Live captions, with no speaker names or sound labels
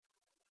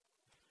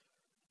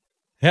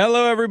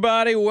Hello,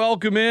 everybody.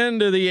 Welcome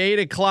into the 8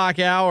 o'clock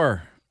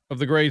hour of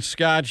the Great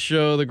Scott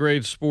Show, the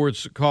Great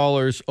Sports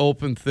Callers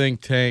Open Think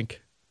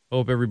Tank.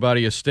 Hope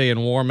everybody is staying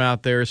warm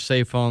out there,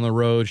 safe on the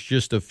roads.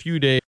 Just a few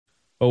days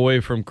away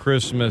from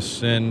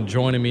Christmas, and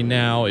joining me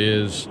now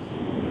is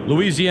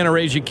Louisiana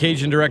Ragin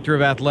Cajun Director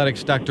of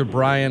Athletics, Dr.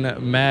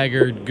 Bryan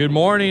Maggard. Good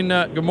morning,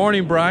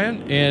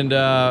 Bryan, and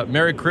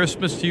Merry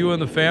Christmas to you and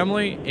the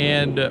family.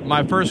 And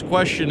my first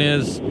question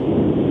is,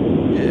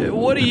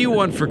 what do you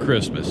want for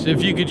Christmas,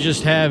 if you could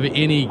just have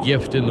any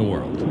gift in the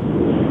world?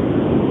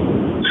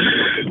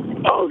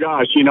 Oh,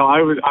 gosh,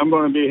 I'm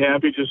going to be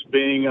happy just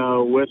being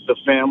with the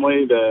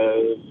family.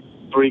 The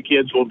 3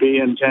 kids will be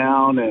in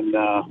town and,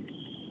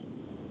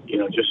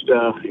 just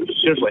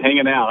seriously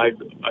hanging out.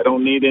 I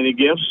don't need any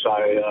gifts.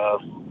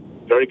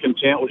 I'm very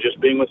content with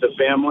just being with the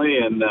family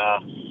and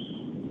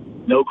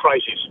no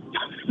crises.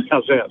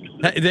 How's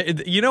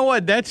that? You know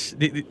what? That's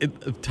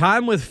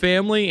time with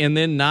family, and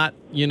then not,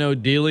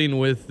 dealing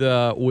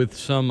with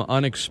some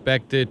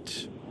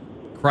unexpected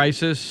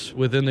crisis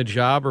within the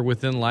job or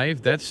within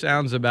life. That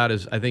sounds about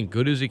as, I think,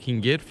 good as it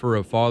can get for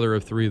a father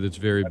of 3 that's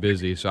very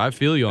busy. So I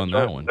feel you on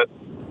that one. That's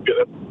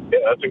good. Yeah,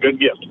 that's a good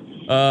gift.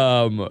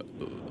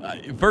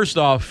 First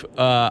off,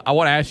 I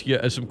want to ask you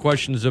some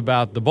questions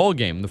about the bowl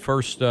game, the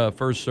SERVPRO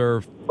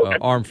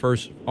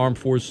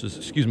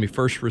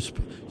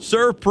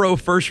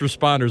First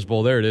Responders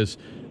Bowl. There it is.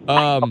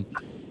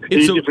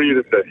 Easy for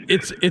you to say.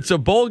 It's a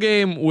bowl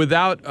game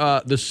without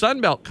the Sun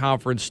Belt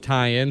Conference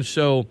tie-in.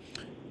 So,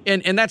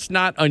 and that's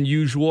not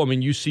unusual. I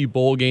mean, you see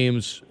bowl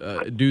games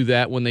do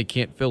that when they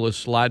can't fill a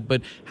slot.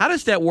 But how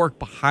does that work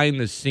behind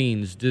the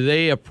scenes? Do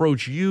they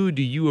approach you?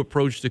 Do you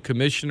approach the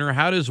commissioner?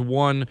 How does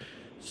one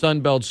Sun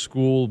Belt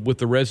school with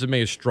the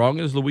resume as strong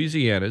as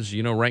Louisiana's,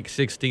 ranked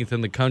 16th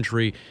in the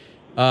country,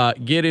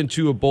 get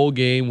into a bowl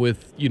game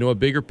with, a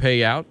bigger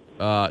payout,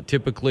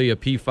 typically a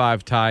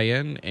P5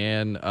 tie-in,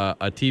 and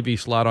a TV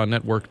slot on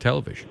network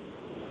television?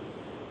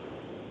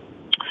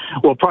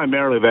 Well,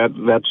 primarily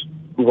that's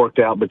worked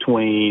out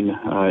between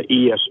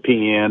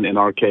ESPN in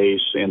our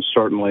case, and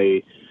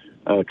certainly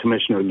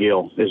Commissioner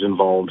Gill is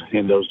involved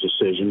in those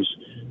decisions.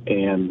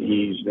 And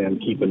he's then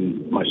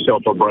keeping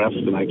myself abreast,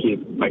 and I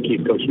keep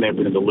Coach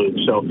Napier in the loop.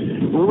 So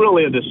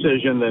really a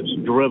decision that's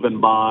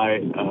driven by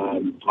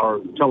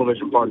our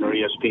television partner,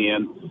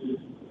 ESPN,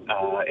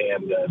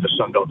 and the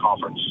Sun Belt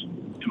Conference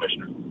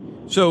Commissioner.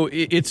 So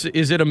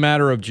is it a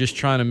matter of just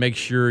trying to make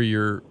sure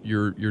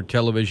your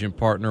television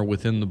partner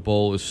within the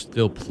bowl is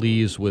still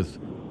pleased with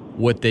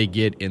what they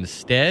get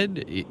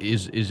instead?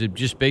 Is it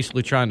just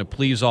basically trying to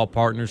please all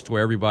partners to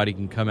where everybody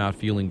can come out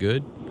feeling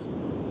good?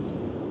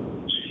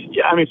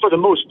 Yeah, for the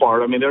most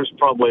part, there's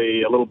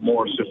probably a little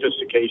more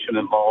sophistication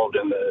involved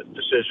in the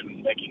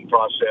decision-making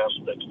process.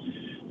 But,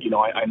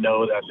 I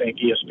know that I think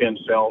ESPN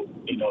felt,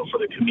 for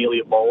the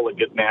Camellia Bowl, a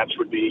good match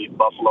would be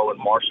Buffalo and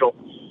Marshall.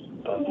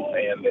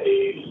 And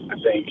they, I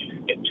think,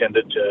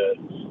 intended to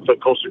put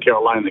Coastal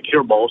Carolina in the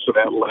Cure Bowl, so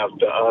that left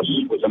us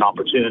with an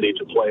opportunity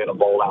to play in a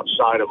bowl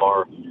outside of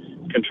our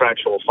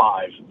contractual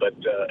 5. But,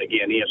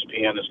 again,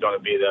 ESPN is going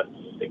to be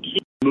the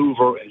key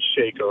mover and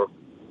shaker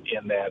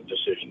in that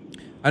decision.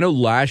 I know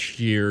last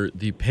year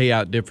the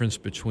payout difference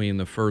between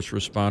the First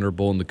Responder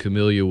Bowl and the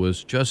Camellia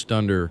was just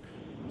under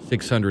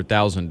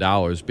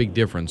 $600,000. Big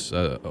difference,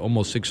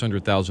 almost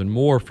 $600,000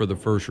 more for the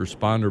First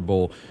Responder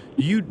Bowl.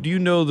 Do you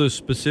know the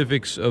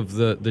specifics of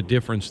the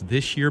difference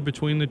this year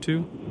between the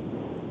two?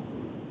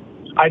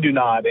 I do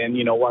not, and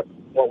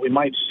what we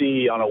might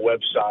see on a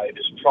website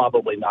is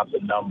probably not the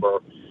number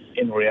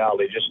in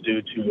reality, just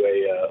due to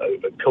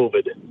a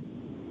COVID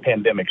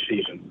pandemic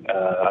season.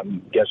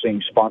 I'm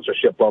guessing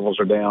sponsorship levels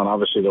are down.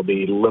 Obviously, there'll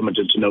be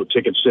limited to no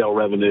ticket sale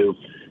revenue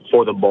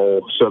for the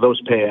bowl. So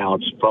those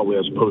payouts, probably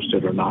as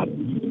posted, are not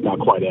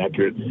quite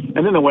accurate.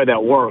 And then the way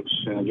that works,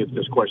 and I get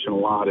this question a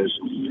lot, is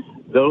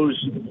those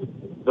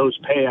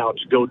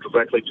payouts go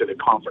directly to the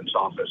conference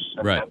office.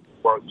 And right. That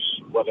works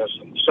whether it's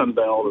in Sun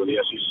Belt or the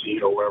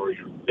SEC or wherever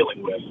you're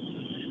dealing with.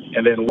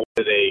 And then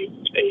with a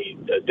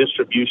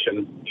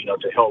distribution,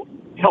 to help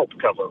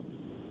cover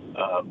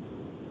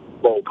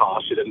bowl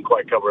costs. It didn't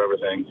quite cover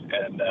everything,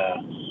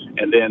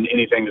 and then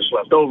anything that's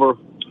left over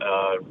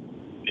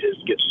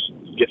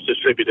gets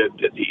distributed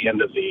at the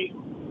end of the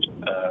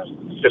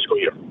fiscal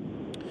year.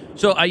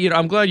 So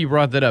I'm glad you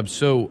brought that up.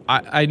 So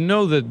I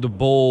know that the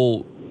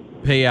bowl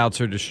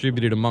payouts are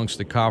distributed amongst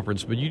the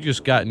conference, but you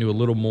just got into a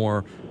little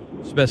more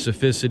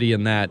specificity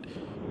in that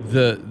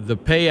the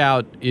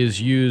payout is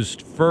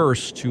used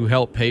first to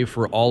help pay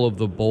for all of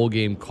the bowl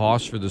game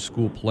costs for the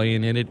school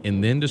playing in it,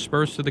 and then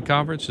dispersed to the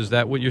conference. Is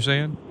that what you're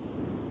saying?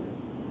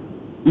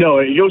 No,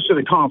 it goes to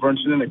the conference,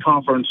 and then the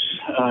conference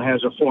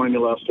has a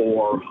formula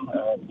for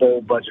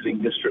bowl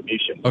budgeting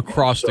distribution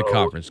across the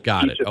conference.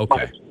 Got it.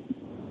 Okay.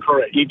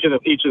 Correct. Each of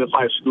the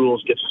 5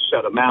 schools gets a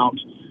set amount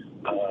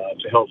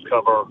to help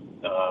cover,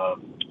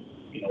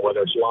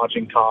 whether it's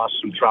lodging costs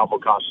and travel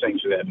costs,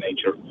 things of that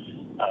nature.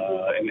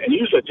 And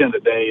usually at the end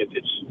of the day,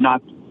 it's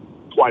not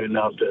quite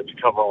enough to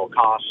cover all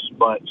costs,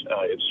 but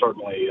it's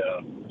certainly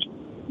a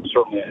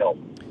help.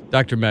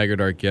 Dr. Maggard,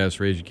 our guest,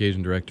 Ragin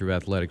Cajun Director of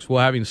Athletics.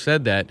 Well, having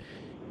said that,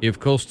 if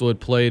Coastal had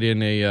played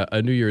in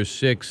a New Year's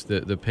Six,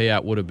 the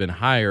payout would have been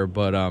higher,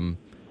 but I'm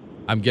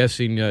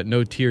guessing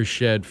no tears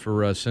shed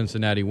for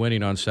Cincinnati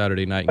winning on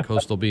Saturday night and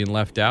Coastal being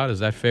left out. Is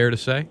that fair to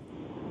say?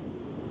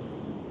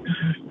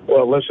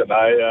 Well, listen,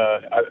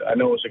 I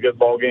know it was a good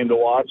ball game to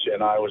watch,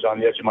 and I was on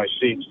the edge of my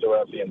seats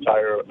throughout the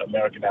entire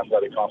American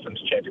Athletic Conference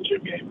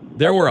Championship game.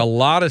 There were a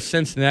lot of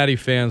Cincinnati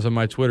fans on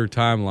my Twitter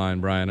timeline,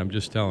 Brian. I'm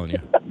just telling you.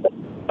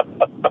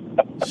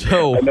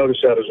 So I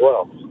noticed that as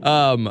well.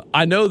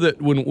 I know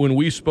that when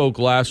we spoke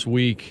last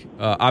week,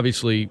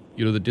 obviously,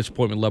 the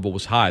disappointment level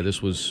was high.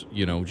 This was,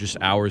 just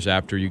hours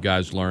after you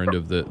guys learned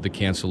of the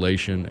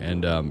cancellation.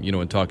 And,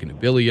 in talking to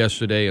Billy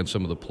yesterday and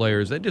some of the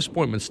players, that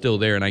disappointment's still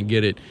there, and I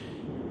get it.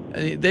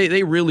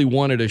 They really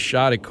wanted a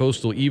shot at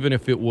Coastal, even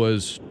if it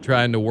was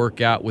trying to work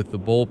out with the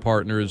bowl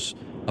partners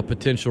a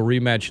potential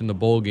rematch in the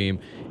bowl game.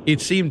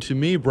 It seemed to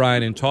me,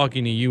 Brian, in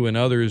talking to you and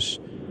others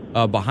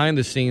behind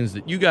the scenes,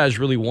 that you guys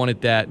really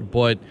wanted that,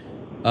 but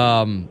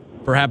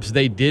perhaps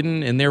they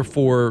didn't, and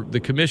therefore the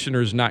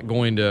commissioner's not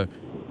going to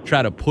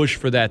try to push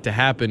for that to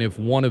happen if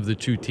one of the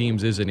two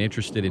teams isn't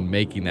interested in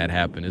making that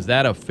happen. Is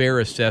that a fair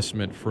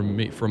assessment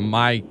from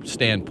my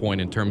standpoint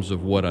in terms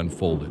of what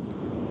unfolded?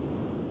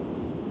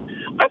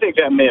 I think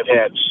that may have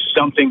had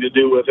something to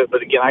do with it,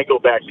 but again, I go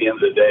back to the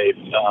end of the day,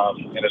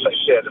 and as I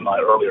said in my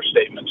earlier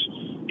statements,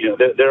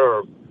 there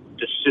are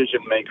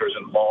decision makers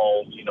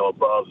involved,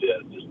 above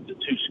the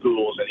two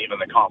schools and even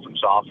the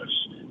conference office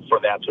for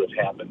that to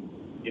have happened.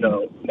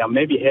 Now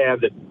maybe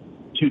had the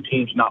two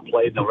teams not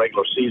played in the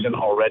regular season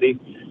already,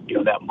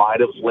 that might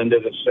have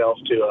lended itself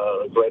to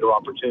a greater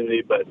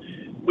opportunity, but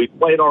we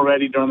played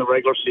already during the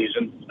regular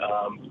season.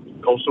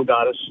 Coastal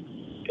got us.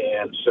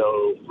 And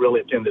so really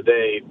at the end of the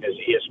day, as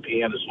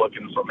ESPN is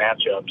looking for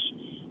matchups,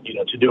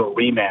 to do a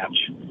rematch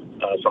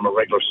from a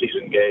regular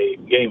season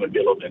game would be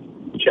a little bit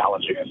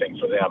challenging, I think,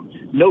 for them.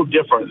 No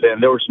different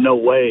than there was no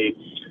way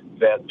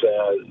that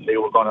they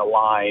were going to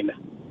line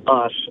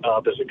us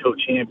up as a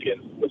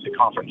co-champion with the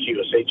Conference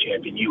USA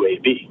champion,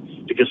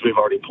 UAB, because we've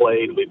already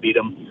played, we beat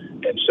them.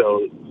 And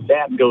so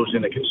that goes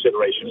into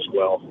consideration as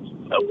well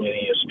when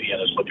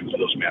ESPN is looking for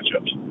those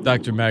matchups.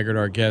 Dr. Maggard,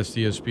 our guest,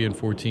 ESPN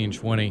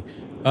 1420.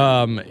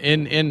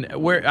 And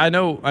where I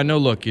know,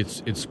 look,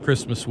 it's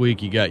Christmas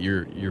week. You got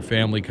your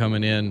family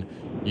coming in.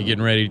 You're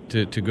getting ready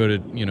to go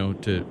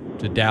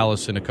to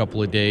Dallas in a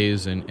couple of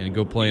days and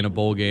go play in a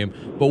bowl game.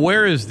 But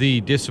where is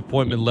the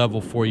disappointment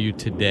level for you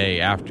today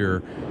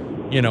after,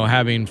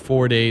 having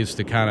 4 days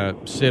to kind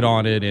of sit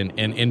on it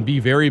and be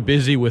very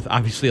busy with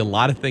obviously a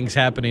lot of things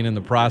happening in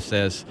the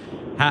process?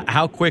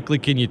 How quickly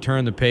can you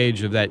turn the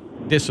page of that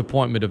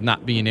disappointment of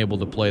not being able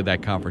to play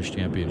that conference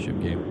championship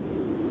game?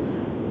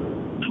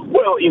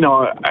 Well,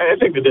 I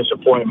think the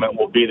disappointment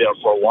will be there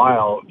for a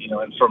while,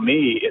 and for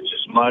me, it's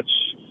as much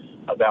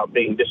about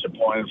being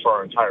disappointed for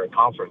our entire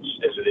conference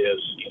as it is,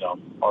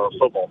 our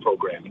football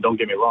program. And don't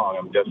get me wrong,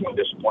 I'm definitely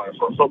disappointed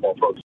for our football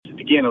program.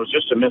 Again, it was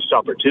just a missed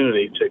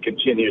opportunity to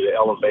continue to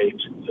elevate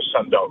the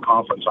Sun Belt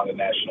Conference on the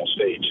national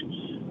stage.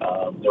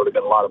 There would have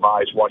been a lot of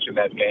eyes watching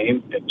that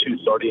game at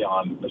 2:30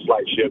 on the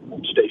flagship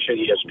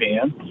station,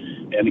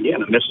 ESPN. And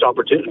again, a missed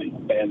opportunity.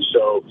 And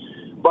so,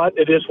 but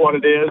it is what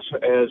it is.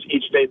 As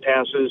each day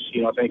passes,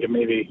 I think it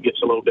maybe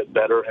gets a little bit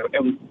better.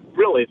 And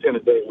really, at the end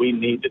of the day, we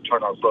need to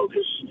turn our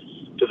focus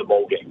to the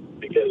bowl game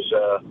because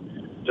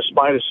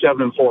despite a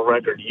 7-4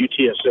 record,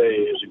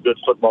 UTSA is a good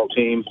football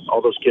team.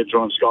 All those kids are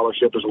on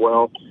scholarship as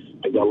well.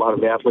 They've got a lot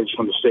of athletes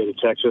from the state of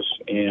Texas,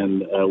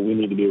 and we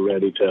need to be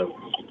ready to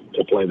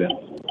play them.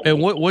 And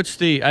what's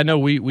the? I know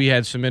we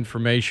had some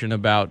information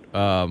about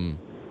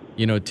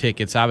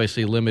tickets,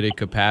 obviously limited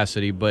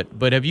capacity,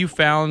 but have you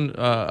found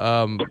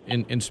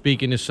in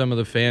speaking to some of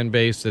the fan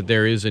base that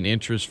there is an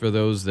interest for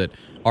those that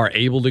are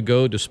able to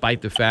go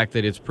despite the fact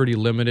that it's pretty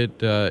limited?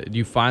 Do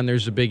you find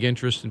there's a big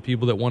interest in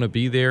people that want to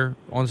be there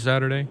on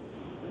Saturday?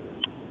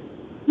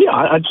 Yeah,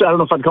 I don't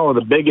know if I'd call it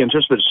a big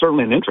interest, but it's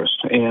certainly an interest.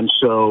 And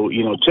so,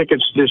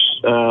 tickets this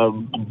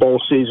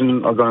bowl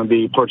season are going to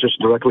be purchased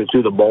directly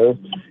through the bowl,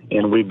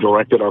 and we've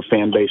directed our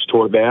fan base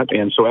toward that.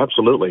 And so,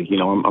 absolutely,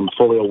 I'm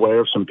fully aware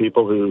of some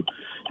people who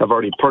have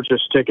already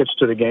purchased tickets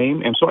to the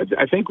game. And so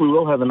I think we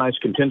will have a nice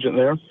contingent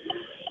there.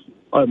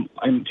 I'm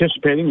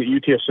anticipating that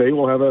UTSA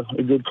will have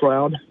a good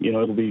crowd.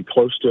 It'll be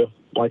close to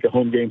like a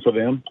home game for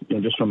them,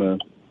 just from a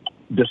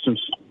distance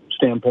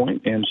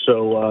standpoint. And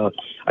so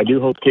I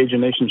do hope Cajun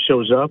Nation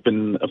shows up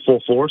in a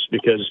full force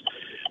because,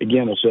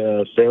 again, it's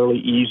a fairly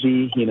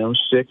easy,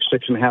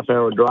 6.5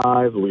 hour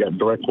drive. We got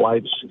direct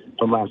flights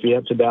from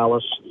Lafayette to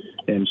Dallas.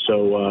 And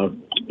so,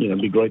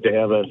 it'd be great to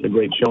have a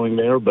great showing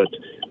there. But,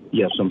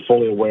 yes, I'm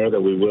fully aware that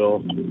we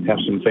will have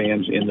some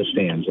fans in the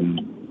stands,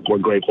 and we're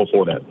grateful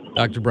for that.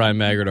 Dr. Bryan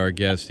Maggard, our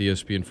guest,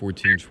 ESPN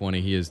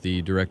 1420. He is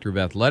the Director of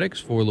Athletics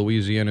for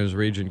Louisiana's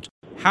Ragin.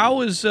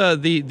 How is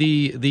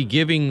the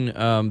giving,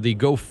 the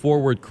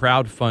GeauxForward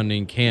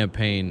Crowdfunding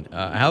campaign,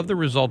 how have the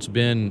results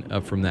been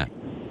from that?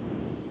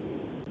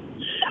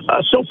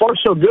 So far,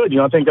 so good.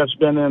 I think that's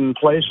been in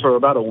place for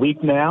about a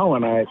week now,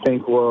 and I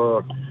think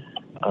we're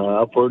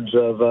upwards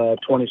of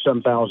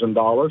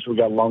 $27,000. We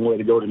got a long way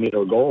to go to meet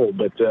our goal,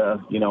 but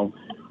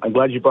I'm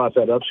glad you brought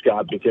that up,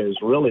 Scott, because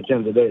really at the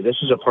end of the day, this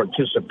is a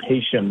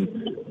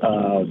participation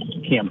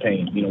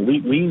campaign.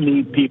 We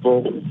need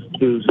people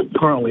who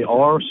currently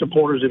are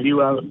supporters of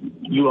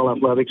UL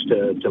Athletics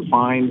to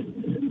find,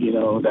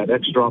 that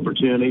extra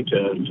opportunity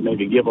to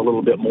maybe give a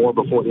little bit more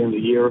before the end of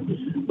the year.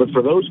 But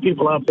for those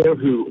people out there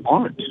who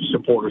aren't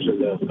supporters of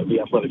the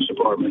athletics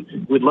department,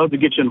 we'd love to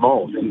get you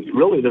involved. And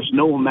really, there's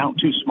no amount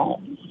too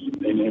small.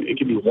 And it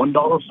could be $1,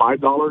 $5,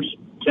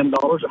 $10,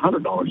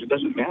 $100. It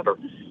doesn't matter.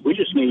 We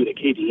just need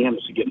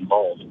Acadians to get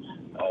involved.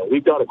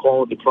 We've got a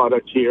quality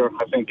product here.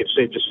 I think it's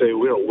safe to say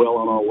we are well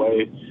on our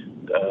way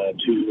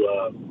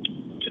to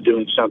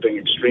doing something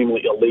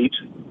extremely elite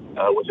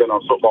within our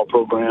football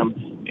program.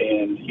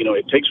 And,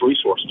 it takes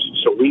resources.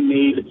 So we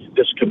need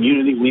this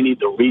community. We need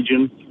the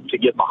region to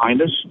get behind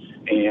us.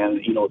 And,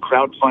 a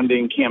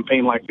crowdfunding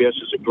campaign like this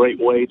is a great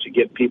way to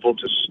get people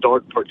to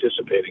start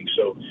participating.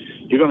 So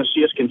you're going to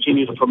see us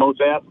continue to promote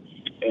that.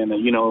 And,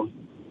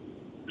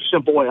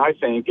 simple way, I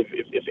think,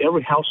 if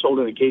every household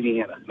in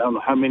Acadiana, I don't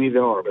know how many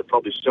there are, but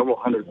probably several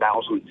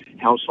 100,000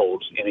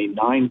 households in a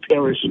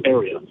 9-parish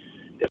area,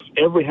 if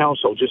every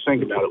household, just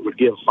think about it, would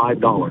give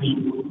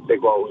 $5,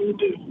 think what we would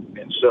do.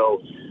 And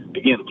so,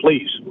 again,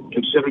 please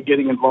consider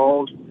getting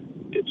involved.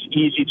 It's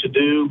easy to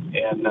do,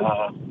 and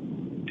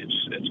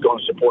it's going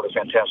to support a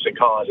fantastic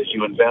cause as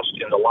you invest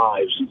in the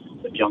lives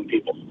of young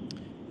people.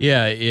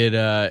 Yeah,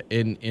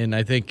 and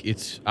I think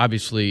it's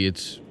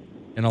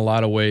in a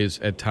lot of ways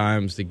at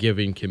times the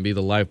giving can be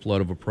the lifeblood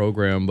of a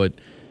program, but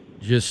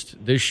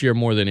just this year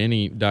more than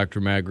any,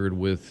 Dr. Maggard,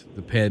 with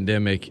the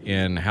pandemic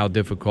and how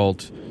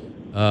difficult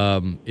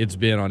it's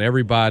been on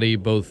everybody,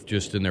 both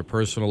just in their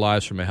personal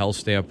lives from a health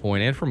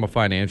standpoint and from a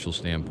financial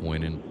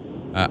standpoint. And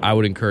I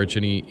would encourage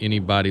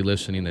anybody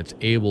listening that's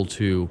able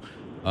to,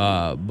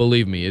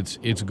 believe me,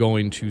 it's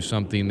going to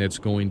something that's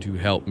going to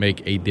help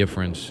make a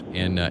difference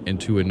and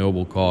to a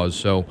noble cause.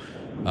 So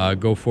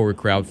GeauxForward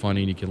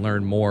Crowdfunding, you can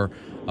learn more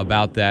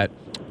about that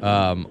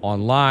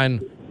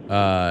online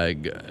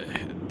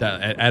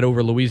at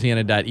over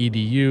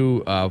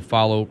louisiana.edu.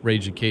 Follow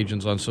Ragin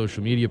Cajuns on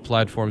social media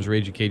platforms,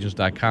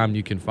 RaginCajuns.com.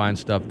 You can find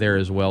stuff there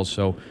as well,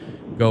 so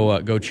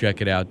go check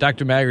it out.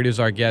 Dr. Maggard is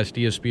our guest,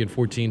 ESPN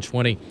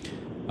 1420.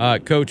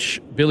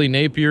 Coach Billy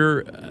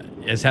Napier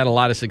has had a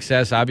lot of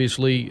success,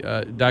 obviously,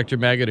 Dr.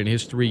 Maggard, in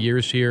his 3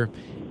 years here,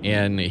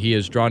 and he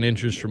has drawn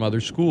interest from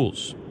other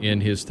schools in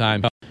his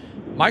time.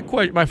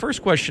 My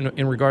first question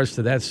in regards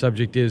to that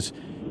subject is,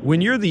 when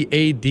you're the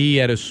AD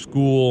at a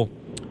school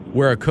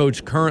where a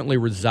coach currently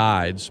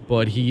resides,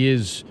 but he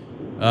is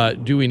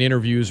doing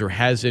interviews or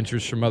has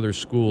interest from other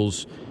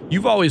schools,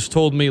 you've always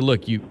told me,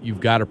 look,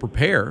 you've got to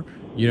prepare.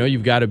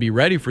 You've got to be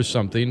ready for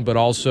something, but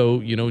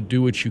also,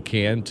 do what you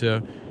can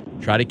to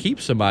try to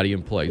keep somebody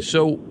in place.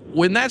 So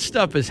when that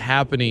stuff is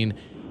happening,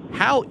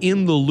 how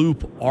in the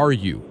loop are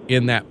you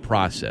in that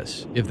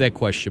process, if that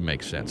question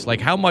makes sense?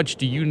 Like, how much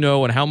do you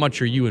know and how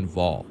much are you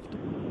involved?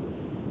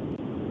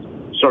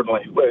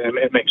 Certainly.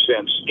 It makes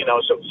sense.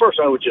 So first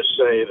I would just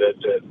say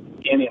that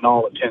any and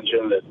all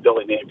attention that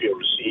Billy Napier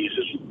receives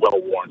is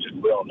well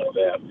warranted. We all know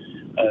that.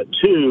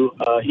 Two,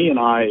 he and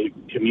I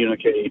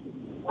communicate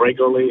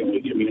regularly and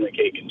we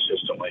communicate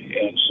consistently.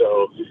 And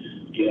so,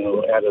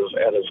 out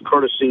of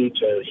courtesy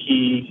to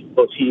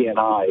both he and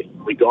I,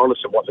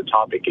 regardless of what the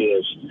topic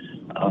is,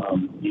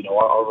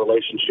 our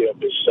relationship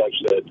is such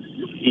that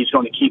he's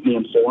going to keep me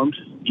informed,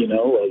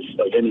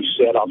 of any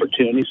said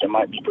opportunities that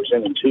might be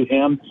presented to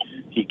him.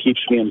 He keeps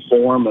me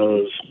informed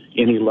of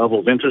any level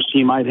of interest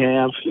he might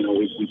have.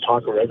 We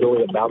talk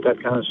regularly about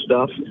that kind of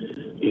stuff.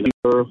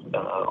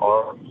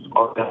 Our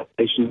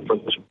organization for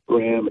this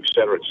program, et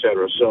cetera, et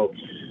cetera. So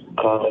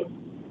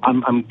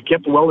I'm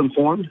kept well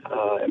informed,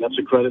 and that's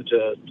a credit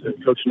to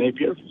Coach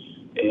Napier.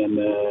 And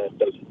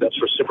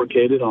that's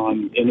reciprocated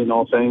on any and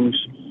all things,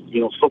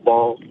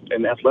 football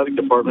and athletic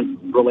department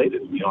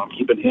related. I'm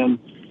keeping him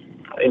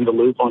in the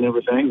loop on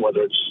everything,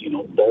 whether it's,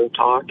 bowl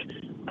talk,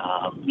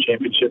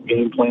 championship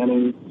game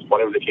planning,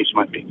 whatever the case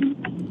might be.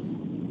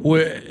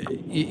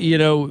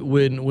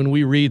 When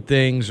we read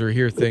things or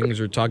hear things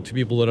or talk to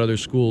people at other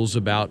schools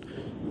about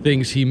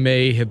things he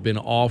may have been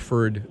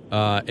offered,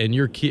 and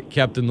you're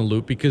kept in the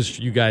loop because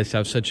you guys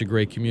have such a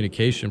great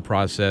communication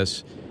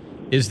process,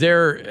 is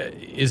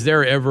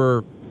there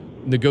ever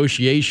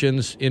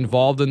negotiations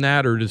involved in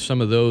that, or do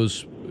some of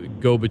those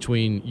go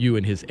between you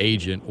and his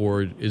agent,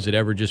 or is it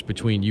ever just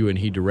between you and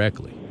he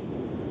directly?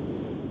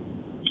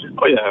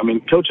 Oh, yeah. I mean,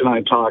 Coach and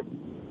I talk,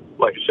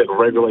 like I said,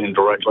 regularly and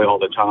directly all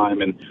the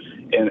time. And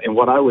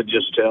what I would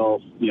just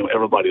tell,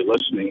 everybody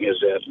listening is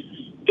that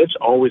it's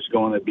always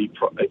going to be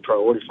a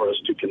priority for us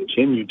to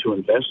continue to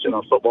invest in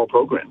our football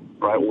program,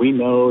 right? We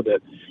know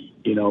that,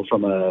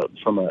 from a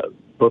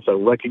both a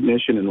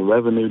recognition and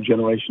revenue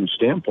generation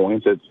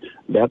standpoint,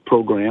 that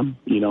program,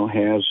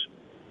 has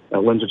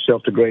lends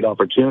itself to great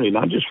opportunity,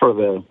 not just for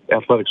the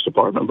athletics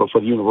department, but for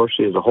the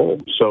university as a whole.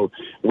 So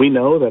we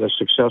know that a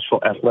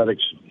successful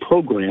athletics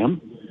program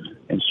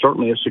and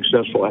certainly a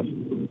successful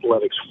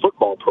athletics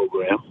football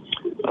program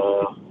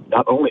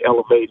not only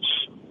elevates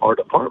our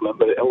department,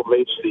 but it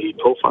elevates the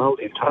profile of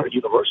the entire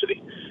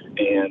university.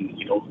 And,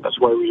 that's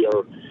why we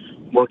are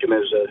working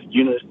as a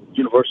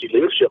university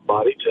leadership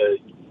body to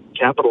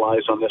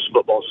capitalize on this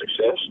football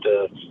success,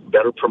 to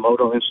better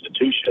promote our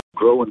institution,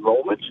 grow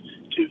enrollment,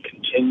 to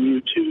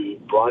continue to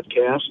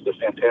broadcast the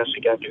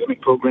fantastic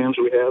academic programs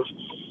we have,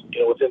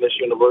 within this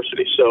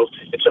university. So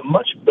it's a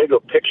much bigger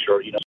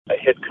picture, a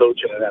head coach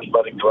and an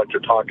athletic director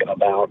talking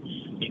about,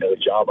 a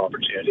job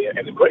opportunity.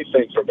 And the great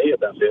thing for me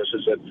about this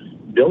is that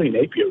Billy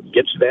Napier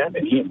gets that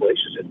and he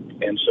embraces it.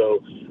 And so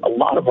a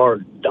lot of our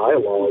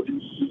dialogue,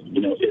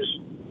 is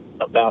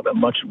about a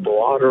much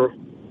broader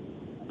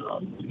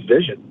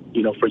vision,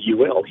 for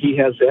UL. He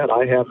has that.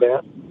 I have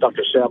that.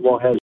 Dr. Savoy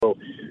has. So,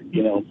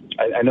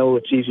 I know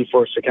it's easy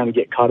for us to kind of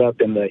get caught up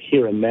in the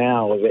here and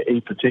now of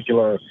a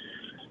particular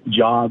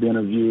job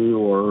interview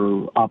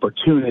or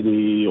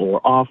opportunity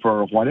or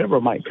offer, whatever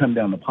might come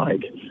down the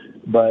pike.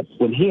 But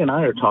when he and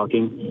I are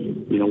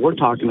talking, we're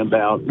talking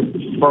about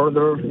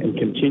further and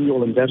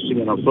continual investing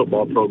in our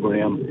football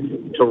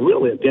program to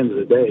really, at the end of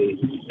the day,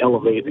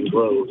 elevate and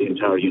grow the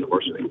entire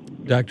university.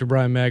 Dr.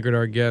 Bryan Maggard,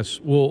 our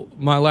guest. Well,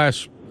 my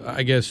last,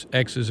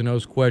 X's and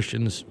O's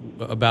questions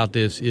about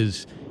this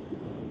is,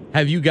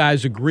 have you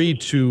guys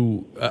agreed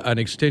to an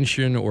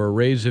extension or a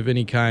raise of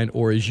any kind,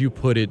 or as you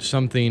put it,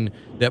 something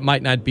that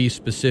might not be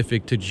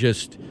specific to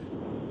just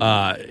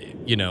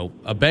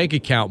a bank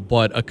account,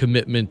 but a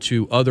commitment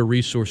to other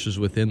resources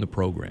within the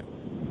program?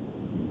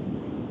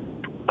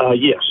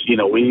 Yes,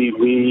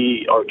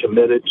 we are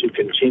committed to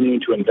continuing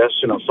to invest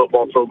in our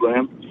football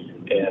program.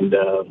 And,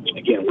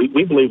 again,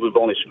 we believe we've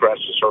only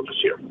scratched the surface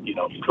here.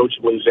 Coach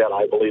believes that.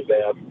 I believe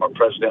that. Our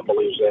president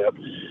believes that.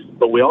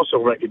 But we also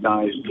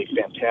recognize the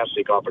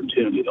fantastic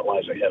opportunity that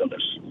lies ahead of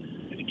us.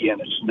 And, again,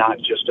 it's not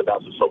just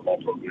about the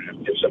football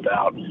program. It's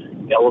about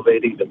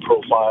elevating the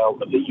profile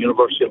of the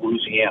University of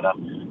Louisiana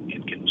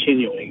and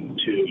continuing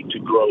to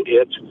grow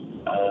it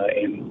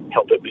and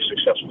help it be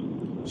successful.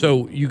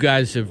 So you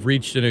guys have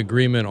reached an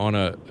agreement on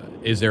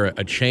is there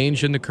a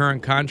change in the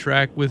current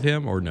contract with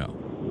him or no?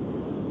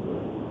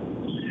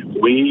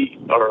 We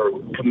are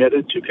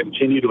committed to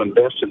continue to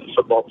invest in the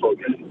football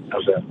program.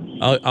 How's that?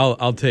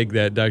 I'll take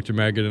that, Dr.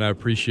 Maggard, and I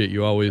appreciate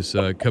you always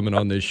coming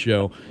on this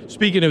show.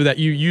 Speaking of that,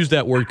 you use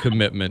that word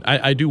commitment.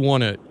 I do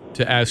want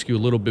to ask you a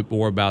little bit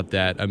more about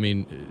that. I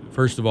mean,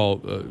 first of all,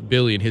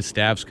 Billy and his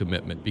staff's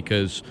commitment,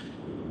 because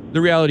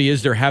the reality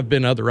is there have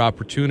been other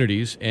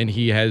opportunities, and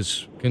he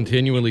has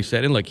continually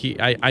said, and look,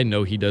 I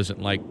know he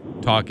doesn't like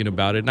talking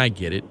about it, and I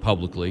get it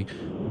publicly,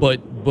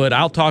 but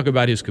I'll talk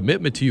about his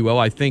commitment to UL.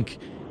 I think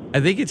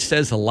it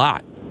says a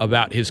lot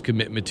about his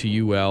commitment to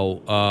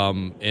UL,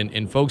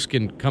 and folks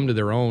can come to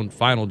their own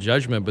final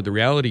judgment, but the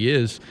reality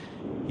is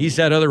he's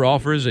had other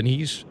offers, and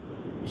he's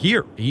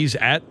here. He's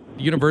at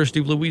the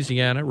University of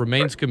Louisiana,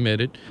 remains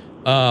committed.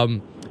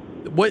 As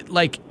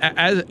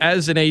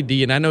an AD,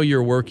 and I know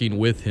you're working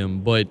with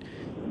him, but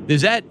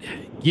does that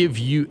give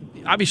you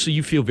 – obviously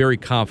you feel very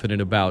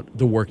confident about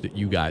the work that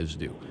you guys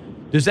do.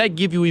 Does that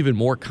give you even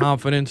more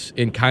confidence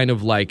in kind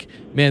of like,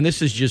 man,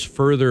 this is just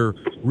further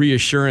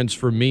reassurance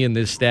for me and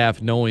this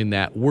staff knowing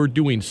that we're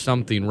doing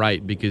something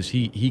right because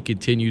he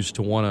continues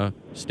to want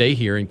to stay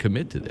here and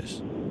commit to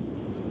this?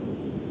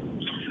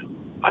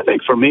 I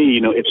think for me,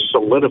 it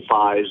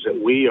solidifies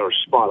that we are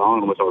spot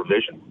on with our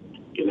vision.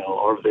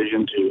 Our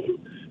vision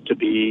to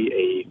be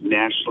a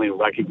nationally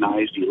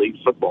recognized elite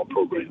football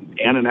program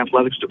and an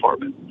athletics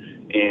department.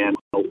 And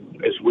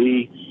as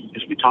we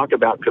talk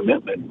about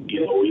commitment,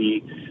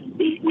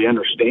 we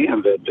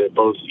understand that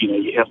both,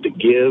 you have to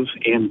give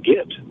and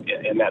get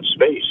in that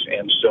space.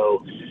 And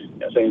so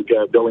I think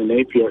Billy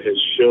Napier has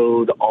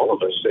showed all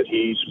of us that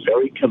he's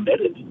very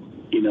committed,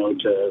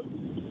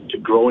 to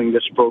growing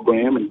this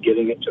program and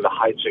getting it to the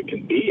heights it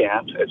can be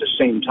at. At the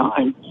same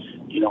time,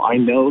 I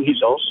know he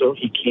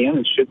can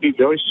and should be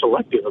very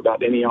selective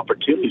about any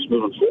opportunities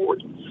moving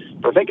forward.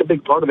 But I think a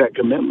big part of that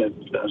commitment,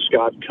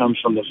 Scott, comes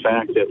from the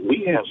fact that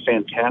we have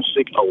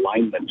fantastic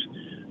alignment,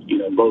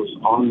 both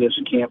on this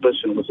campus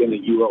and within the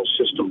UL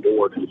system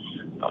board.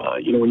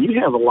 When you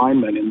have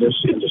alignment in this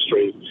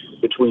industry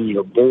between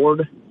your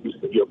board,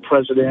 your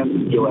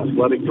president, your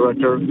athletic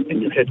director,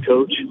 and your head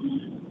coach,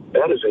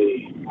 that is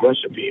a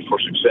recipe for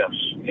success,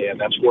 and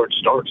that's where it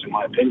starts, in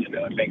my opinion.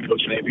 And I think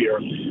Coach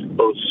Napier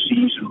both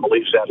sees and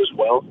believes that as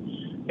well.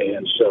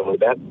 And so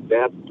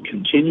that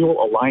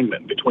continual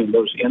alignment between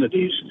those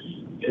entities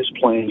is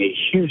playing a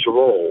huge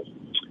role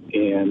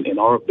in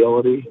our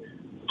ability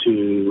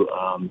to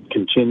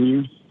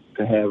continue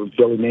to have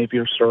Billy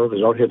Napier serve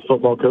as our head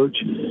football coach,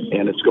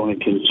 and it's going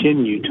to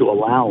continue to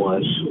allow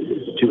us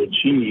to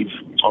achieve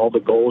all the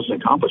goals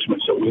and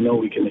accomplishments that we know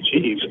we can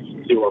achieve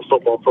through our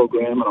football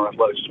program and our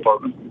athletics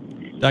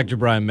department. Dr.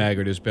 Bryan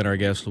Maggard has been our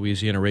guest,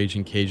 Louisiana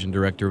Ragin Cajun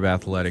Director of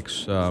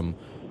Athletics.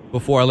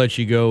 Before I let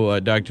you go,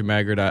 Dr.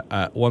 Maggard,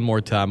 one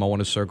more time, I want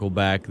to circle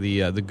back.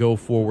 The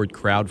GeauxForward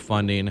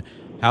Crowdfunding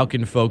how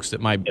can folks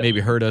that might maybe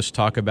heard us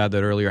talk about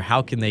that earlier,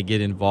 how can they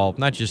get involved,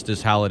 not just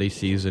this holiday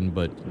season,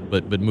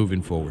 but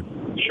moving forward?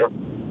 Sure.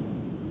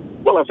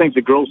 Well, I think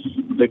the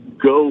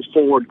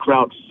GeauxForward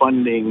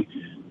Crowdfunding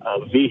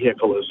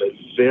vehicle is a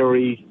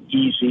very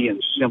easy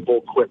and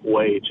simple, quick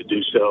way to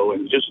do so.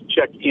 And just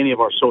check any of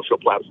our social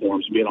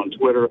platforms, be it on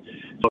Twitter,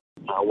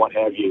 what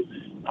have you.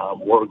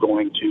 You're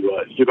going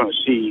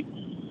to see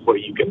where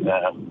you can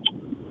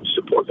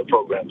support the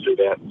program through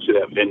that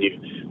venue.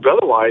 But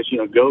otherwise,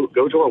 go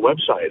to our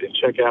website and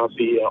check out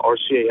the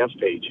RCAF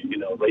page.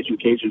 Ragin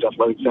Cajun's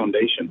Athletic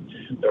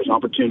Foundation. There's an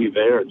opportunity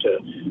there to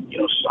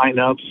sign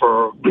up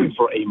for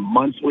a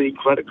monthly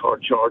credit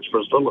card charge for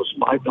as little as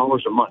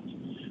 $5 a month.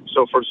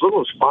 So for as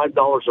little as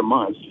 $5 a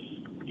month,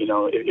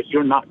 if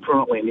you're not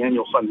currently an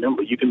annual fund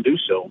member, you can do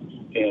so.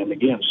 And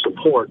again,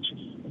 support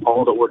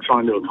all that we're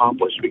trying to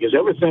accomplish, because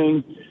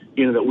everything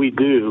that we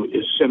do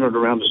is centered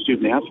around the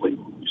student athlete.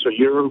 So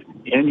your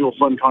annual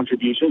fund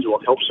contributions will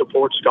help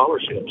support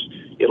scholarships.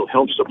 It'll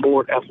help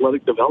support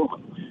athletic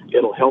development.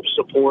 It'll help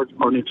support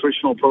our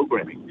nutritional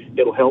programming.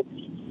 It'll help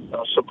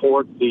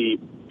support the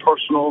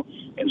personal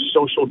and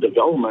social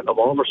development of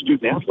all of our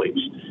student athletes.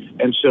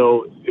 And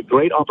so a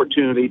great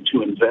opportunity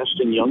to invest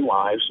in young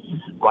lives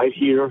right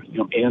here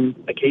in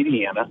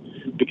Acadiana,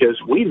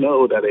 because we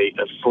know that a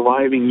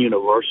thriving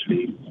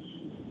university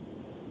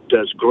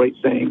does great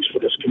things for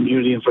this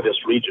community and for this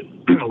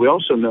region. We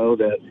also know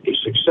that a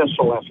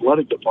successful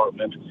athletic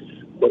department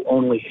will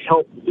only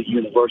help the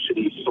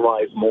university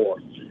thrive more.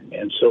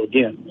 And so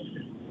again,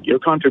 your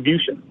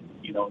contribution,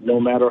 no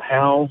matter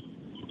how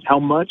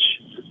much,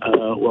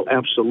 will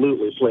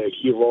absolutely play a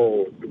key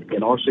role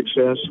in our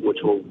success, which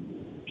will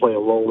play a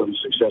role in the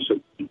success of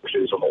the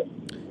university as a whole.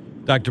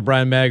 Dr.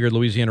 Bryan Maggard,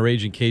 Louisiana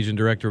Ragin Cajun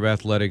Director of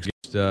Athletics.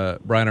 Bryan,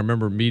 I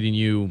remember meeting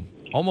you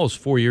almost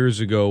 4 years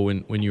ago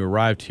when you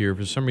arrived here.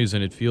 For some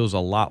reason, it feels a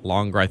lot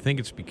longer. I think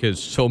it's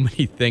because so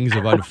many things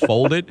have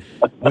unfolded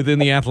within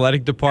the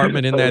athletic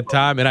department in that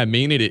time, and I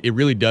mean it. It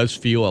really does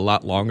feel a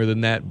lot longer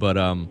than that. But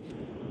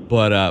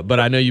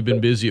I know you've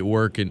been busy at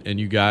work, and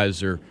you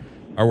guys are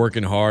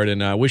working hard,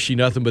 and I wish you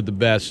nothing but the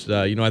best.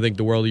 I think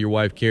the world of your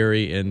wife,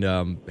 Carrie,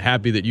 and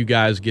happy that you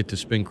guys get to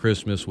spend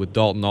Christmas with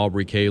Dalton,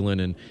 Aubrey,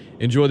 Kaylin, and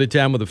enjoy the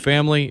time with the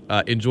family,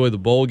 enjoy the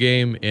bowl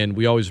game, and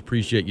we always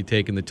appreciate you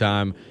taking the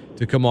time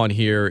to come on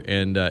here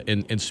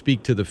and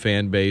speak to the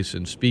fan base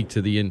and speak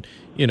to the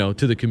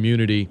to the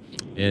community,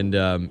 and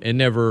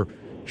never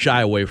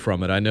shy away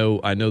from it. I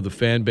know the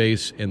fan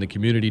base and the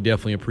community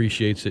definitely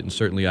appreciates it, and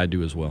certainly I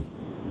do as well.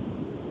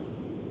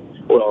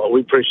 Well,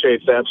 we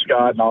appreciate that,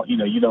 Scott. And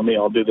you know me,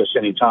 I'll do this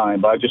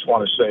anytime. But I just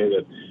want to say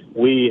that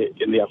we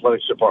in the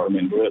athletics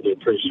department really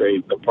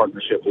appreciate the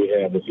partnership we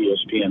have with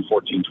ESPN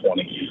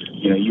 1420.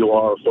 You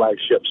are a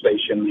flagship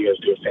station. You guys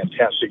do a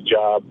fantastic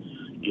job,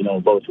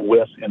 both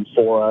with and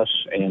for us.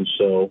 And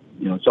so,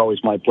 it's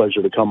always my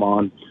pleasure to come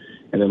on.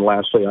 And then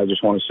lastly, I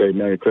just want to say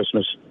Merry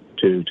Christmas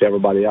to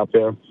everybody out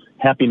there.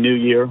 Happy New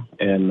Year.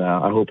 And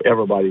I hope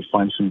everybody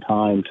finds some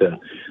time to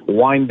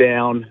wind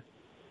down,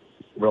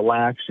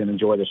 relax, and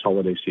enjoy this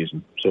holiday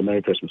season. So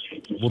Merry Christmas.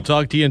 We'll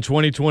talk to you in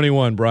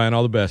 2021, Bryan.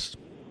 All the best.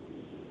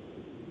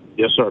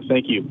 Yes, sir.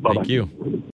 Thank you. Bye-bye. Thank you.